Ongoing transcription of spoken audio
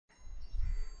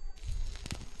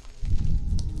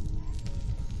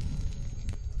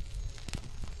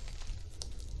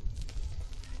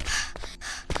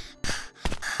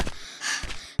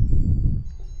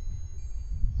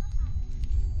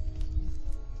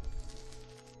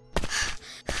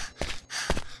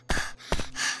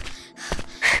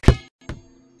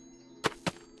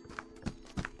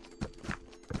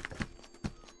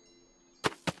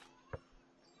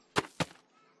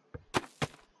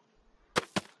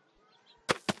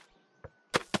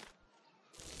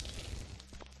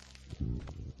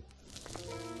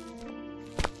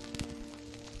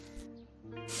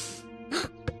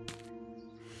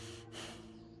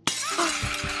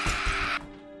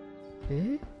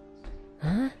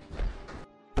Huh?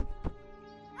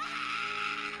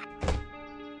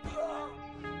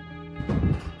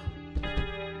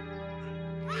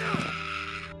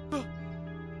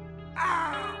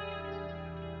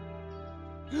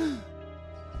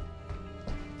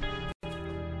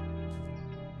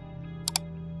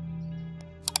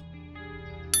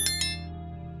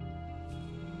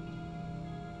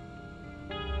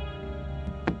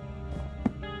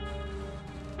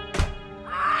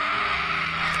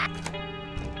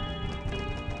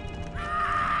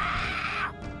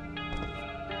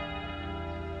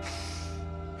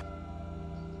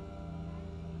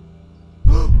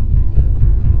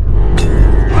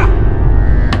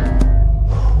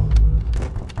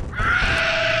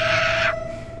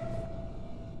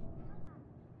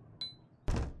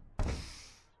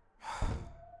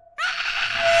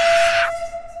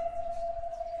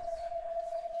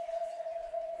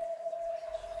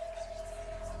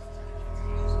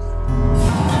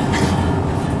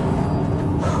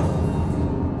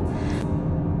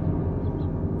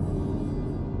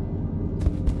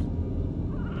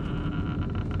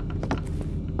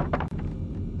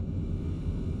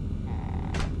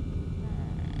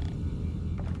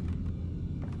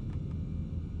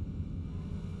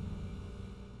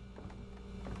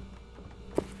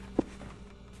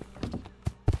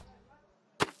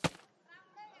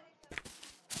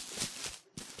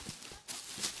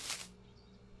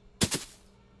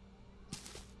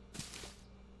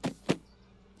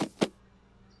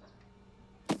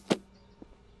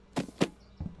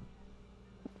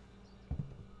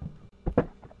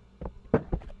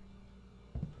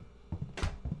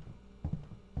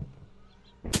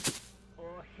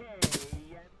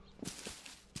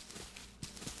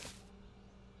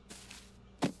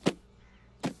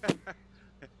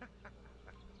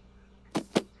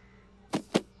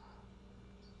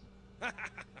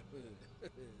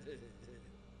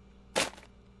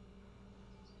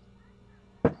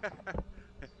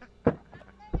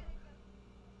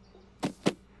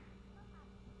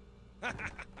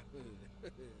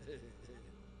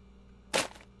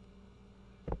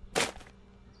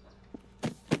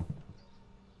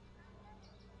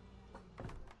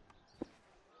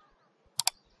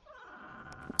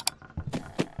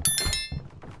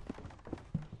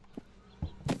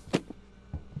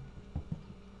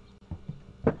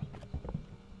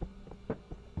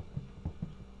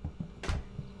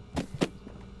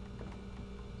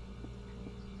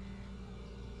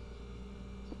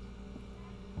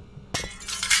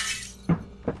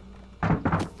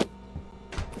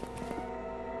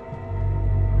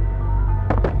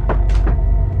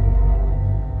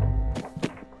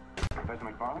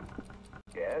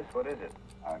 Yes, what is it?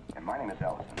 And my name is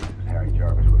Ellison. This is Harry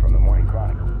Jarvis. We're from the Morning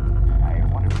Chronicle. I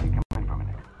wonder if you can come in for a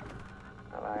minute.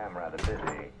 Well, I am rather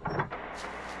busy.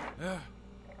 Yeah.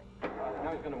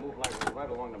 Now he's going to move like right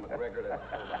along to McGregor.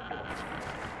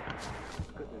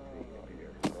 Good to see you,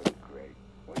 Peter. That's great.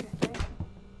 What do you think?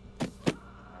 I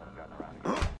haven't gotten around to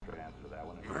getting a good answer to that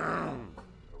one.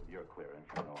 So you're clear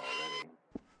info already.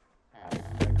 I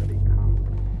expect that he comes.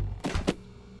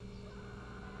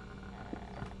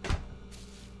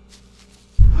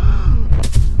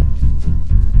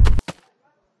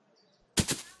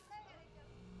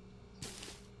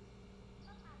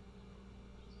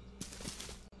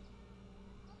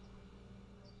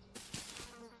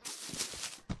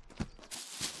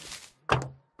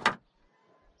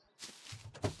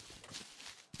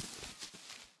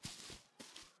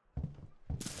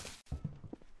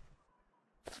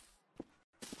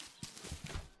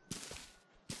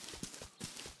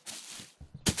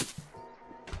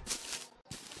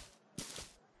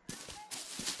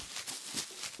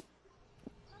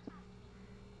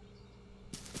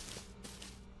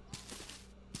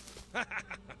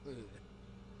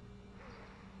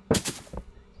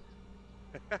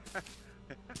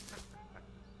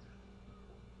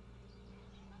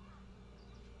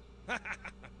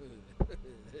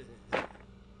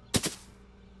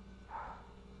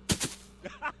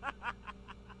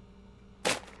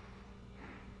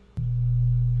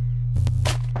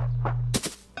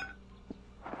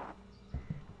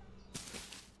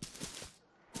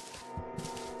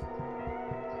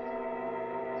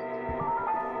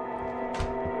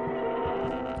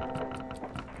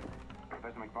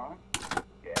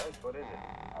 Yes, what is it?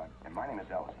 And my name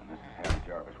is Ellison. This is Harry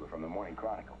Jarvis. We're from the Morning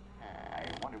Chronicle.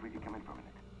 I wonder if we could come in for a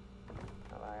minute.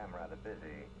 Well, I am rather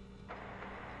busy.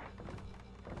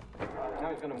 Now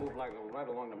he's going to move like right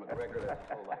along to McGregor. That's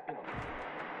so like, you know.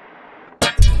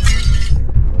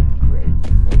 Great.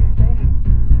 What do you think?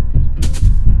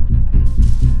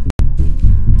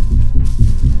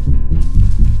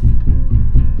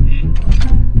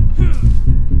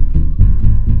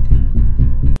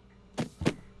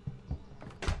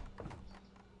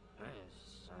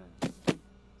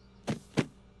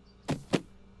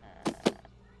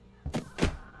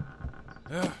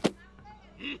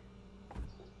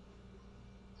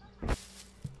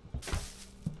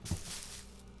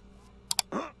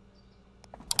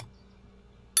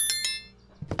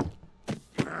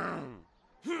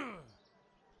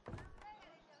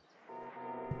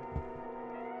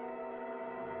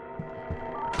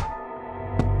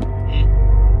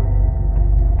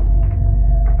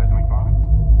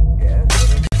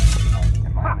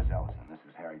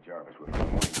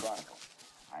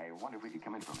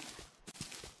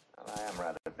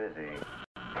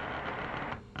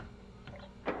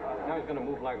 car's gonna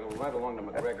move like right along to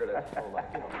McGregor. That's so like,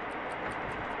 you know.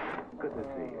 Good to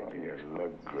see you. You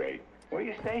look great. Where are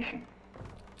you stationed?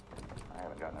 I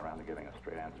haven't gotten around to giving a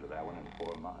straight answer to that one in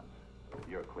 4 months.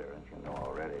 Your clearance, you know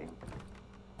already.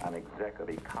 I'm exec of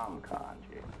the ComCon,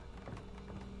 Jake.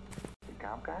 The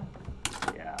ComCon?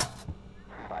 Yeah.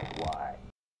 Like why?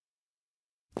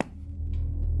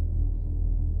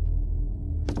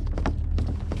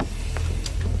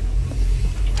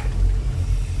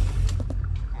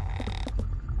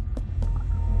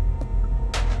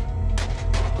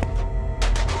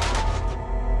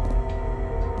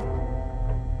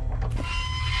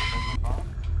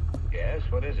 Yes,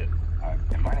 what is it?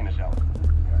 Defining myself.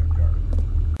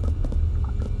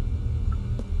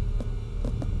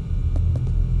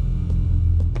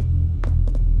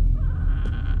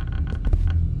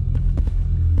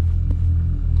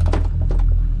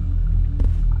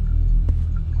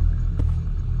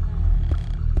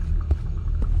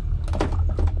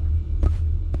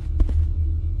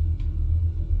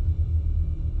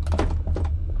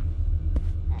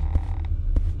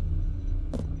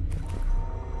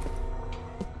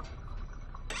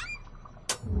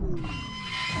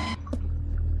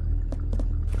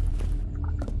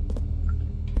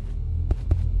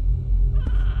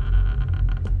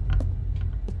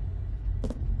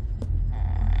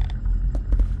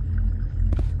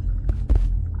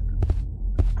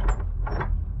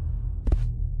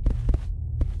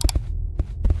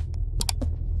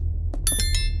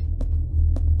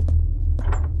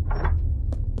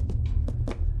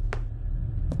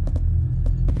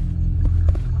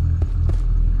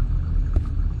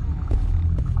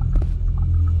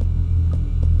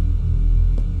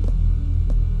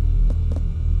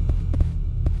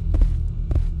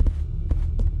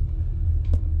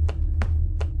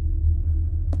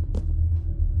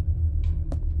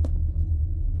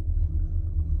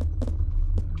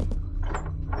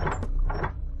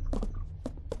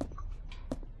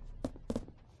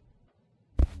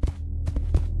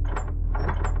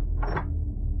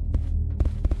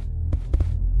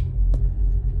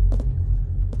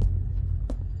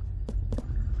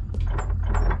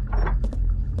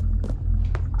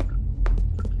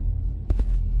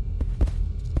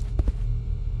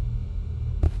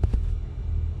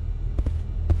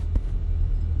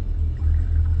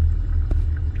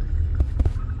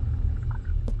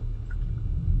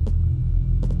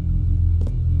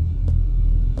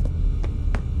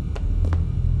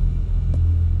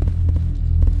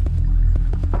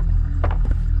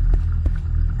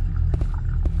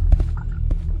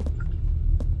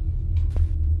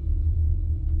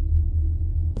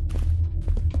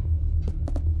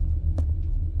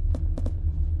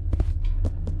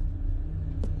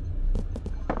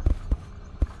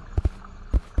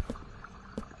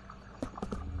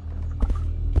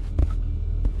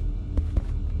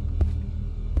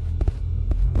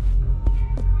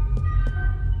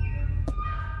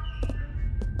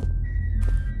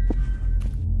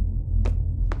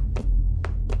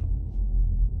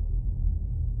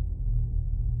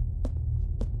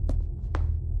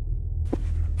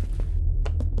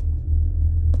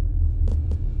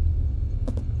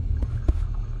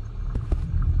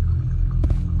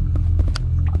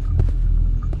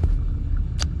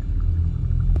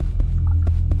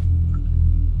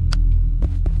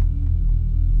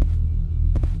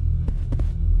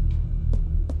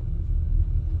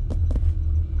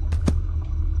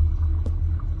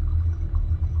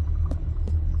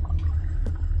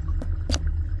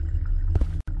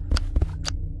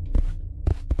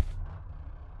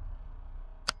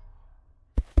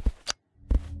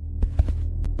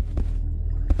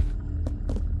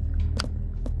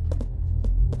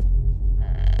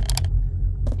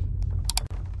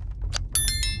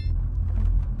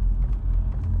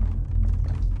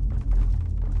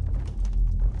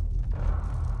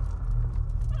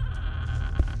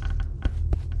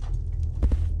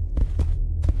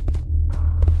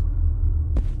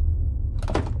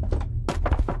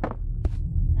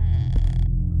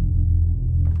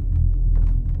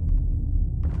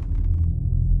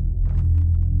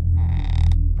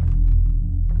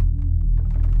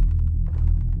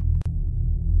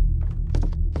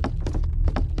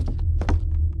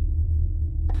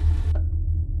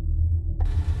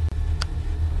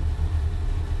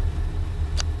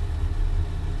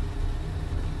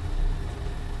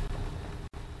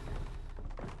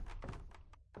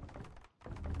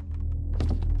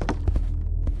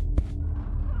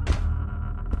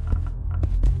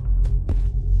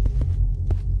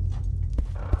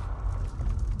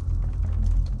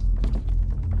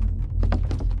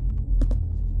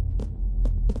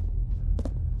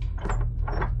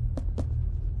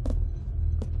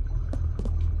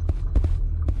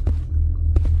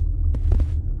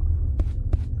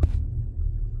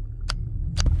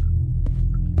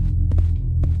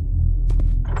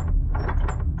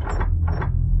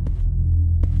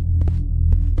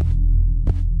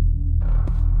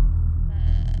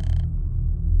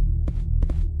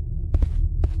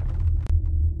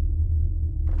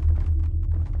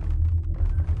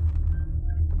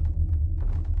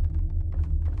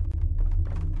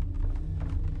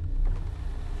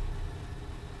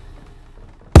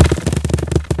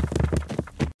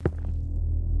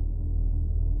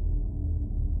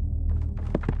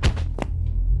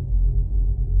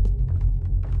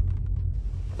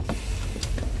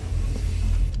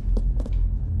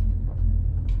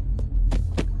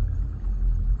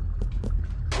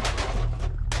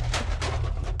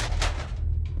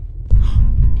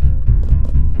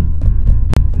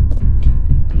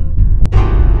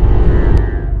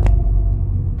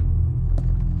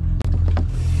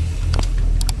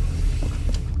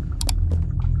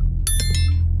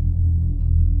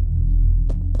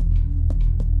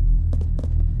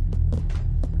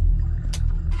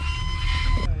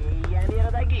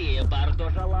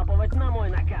 Vietnam